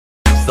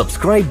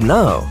Subscribe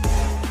now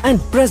and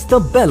press the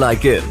bell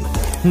icon.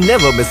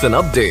 Never miss an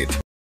update.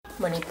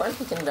 Manipal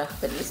kitchen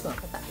ಗ್ರಾಹಕರಿಗೆ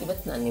ಸ್ವಾಗತ.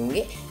 ಇವತ್ತು ನಾನು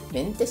ನಿಮಗೆ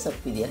ಮೆಂತ್ಯ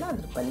ಸೊಪ್ಪು ಇದೆಯಲ್ಲ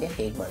ಅದ್ರ ಪಲ್ಯ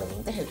ಹೇಗೆ ಮಾಡೋದು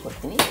ಅಂತ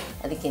ಹೇಳ್ಕೊಡ್ತೀನಿ.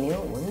 ಅದಕ್ಕೆ ನೀವು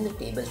 1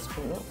 ಟೇಬಲ್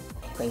ಸ್ಪೂನ್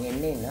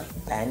ಎಣ್ಣೆಯನ್ನು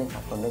ಪ್ಯಾನಿಗೆ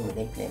ಹಾಕ್ಕೊಂಡು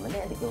ಮೀಡಿಯಂ ಫ್ಲೇಮಲ್ಲಿ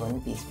ಅದಕ್ಕೆ 1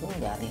 ಟೀ ಸ್ಪೂನ್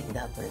ಜಾರಿ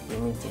ಹಾಕ್ಕೊಳ್ಳಿ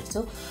ಕ್ಯೂಮಿನ್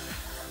ಸೀಡ್ಸು,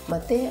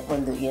 ಮತ್ತು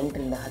ಒಂದು 8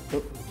 ರಿಂದ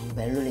 10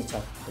 ಬೆಳ್ಳುಳ್ಳಿ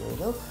ಚಾಪ್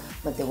ಮಾಡಿರೋದು,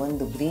 ಮತ್ತು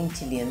ಒಂದು ಗ್ರೀನ್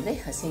ಚಿಲ್ಲಿ ಅಂದರೆ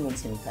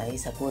ಹಸಿಮೆಣಸಿನಕಾಯಿ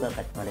ಸಪೂರ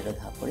ಕಟ್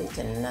ಮಾಡಿರೋದು ಹಾಕ್ಕೊಳ್ಳಿ.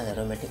 ಚೆನ್ನಾಗಿ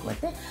ಅರೋಮೆಟಿಕ್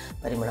ಮತ್ತು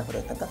ಪರಿಮಳ ಬರೋ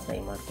ತನಕ ಫ್ರೈ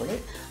ಮಾಡ್ಕೊಳ್ಳಿ.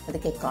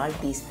 ಅದಕ್ಕೆ 1/4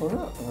 ಟೀ ಸ್ಪೂನು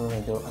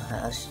ಇದು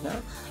ಅರಿಶಿನ,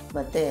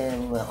 ಮತ್ತು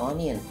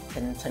ಆನಿಯನ್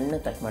ಸಣ್ಣ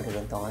ಕಟ್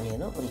ಮಾಡಿರೋಂಥ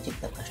ಆನಿಯನು, ರುಚಿಗೆ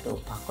ತಕ್ಕಷ್ಟು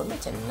ಉಪ್ಪು ಹಾಕ್ಕೊಂಡು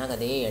ಚೆನ್ನಾಗಿ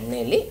ಅದೇ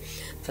ಎಣ್ಣೆಯಲ್ಲಿ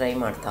ಫ್ರೈ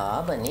ಮಾಡ್ತಾ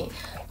ಬನ್ನಿ.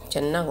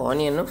 ಚೆನ್ನಾಗಿ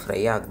ಆನಿಯನ್ನು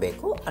ಫ್ರೈ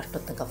ಆಗಬೇಕು.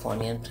 ಅಷ್ಟೊತ್ತು ತನಕ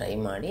ಆನಿಯನ್ ಫ್ರೈ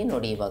ಮಾಡಿ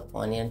ನೋಡಿ. ಇವಾಗ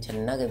ಆನಿಯನ್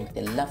ಚೆನ್ನಾಗಿ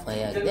ಎಲ್ಲ ಫ್ರೈ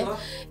ಆಗಿದೆ.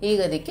 ಈಗ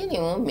ಅದಕ್ಕೆ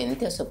ನೀವು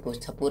ಮೆಂತ್ಯ ಸೊಪ್ಪು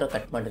ಸಪೂರ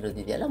ಕಟ್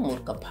ಮಾಡಿರೋದಿದೆಯಲ್ಲ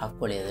 3 ಕಪ್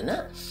ಹಾಕ್ಕೊಳ್ಳಿ. ಅದನ್ನು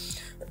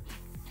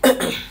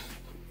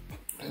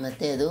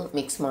ಮತ್ತು ಅದು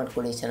ಮಿಕ್ಸ್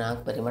ಮಾಡ್ಕೊಳ್ಳಿ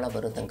ಚೆನ್ನಾಗಿ ಪರಿಮಳ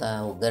ಬರೋ ತನಕ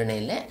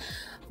ಒಗ್ಗರಣೆಯಲ್ಲೇ.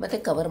 ಮತ್ತು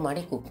ಕವರ್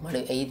ಮಾಡಿ ಕುಕ್ ಮಾಡಿ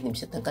 5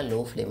 ನಿಮಿಷ ತನಕ ಲೋ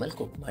ಫ್ಲೇಮಲ್ಲಿ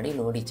ಕುಕ್ ಮಾಡಿ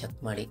ನೋಡಿ, ಚೆಕ್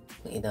ಮಾಡಿ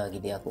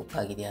ಇದಾಗಿದೆಯಾ ಕುಕ್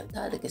ಆಗಿದೆಯಾ ಅಂತ.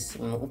 ಅದಕ್ಕೆ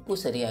ಉಪ್ಪು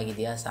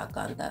ಸರಿಯಾಗಿದೆಯಾ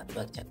ಸಾಕಾ ಅಂತ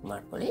ಇವಾಗ ಚೆಕ್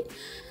ಮಾಡ್ಕೊಳ್ಳಿ.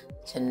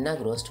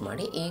 ಚೆನ್ನಾಗಿ ರೋಸ್ಟ್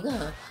ಮಾಡಿ. ಈಗ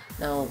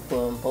ನಾವು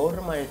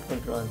ಪೌಡ್ರ್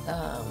ಮಾಡಿಟ್ಕೊಂಡಿರುವಂಥ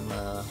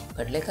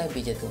ಕಡಲೆಕಾಯಿ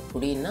ಬೀಜದ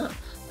ಪುಡಿನ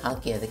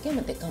ಹಾಕಿ ಅದಕ್ಕೆ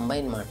ಮತ್ತು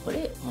ಕಂಬೈನ್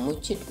ಮಾಡ್ಕೊಳ್ಳಿ.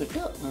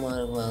 ಮುಚ್ಚಿಟ್ಬಿಟ್ಟು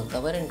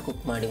ಕವರ್ ಆ್ಯಂಡ್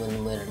ಕುಕ್ ಮಾಡಿ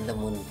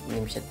 1-3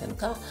 ನಿಮಿಷದ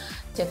ತನಕ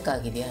ಚೆಕ್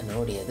ಆಗಿದೆಯಾ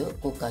ನೋಡಿ, ಅದು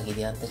ಕುಕ್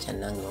ಆಗಿದೆಯಾ ಅಂತ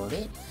ಚೆನ್ನಾಗಿ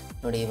ನೋಡಿ.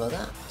 ಇವಾಗ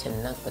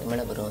ಚೆನ್ನಾಗಿ ಪರಿಮಳ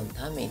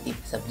ಬರುವಂತಹ ಮೇಥಿ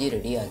ಸಬ್ಜಿ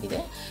ರೆಡಿ ಆಗಿದೆ.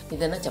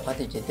 ಇದನ್ನು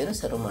ಚಪಾತಿ ಜೊತೆನೂ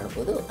ಸರ್ವ್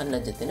ಮಾಡ್ಬೋದು,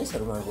 ಅನ್ನದ ಜೊತೆನೂ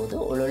ಸರ್ವ್ ಮಾಡ್ಬೋದು.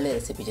 ಒಳ್ಳೊಳ್ಳೆ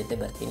ರೆಸಿಪಿ ಜೊತೆ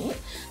ಬರ್ತೀನಿ.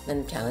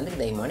 ನನ್ನ ಚಾನಲ್ಗೆ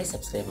ದಯಮಾಡಿ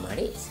ಸಬ್ಸ್ಕ್ರೈಬ್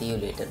ಮಾಡಿ. C you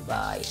later,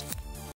 bye.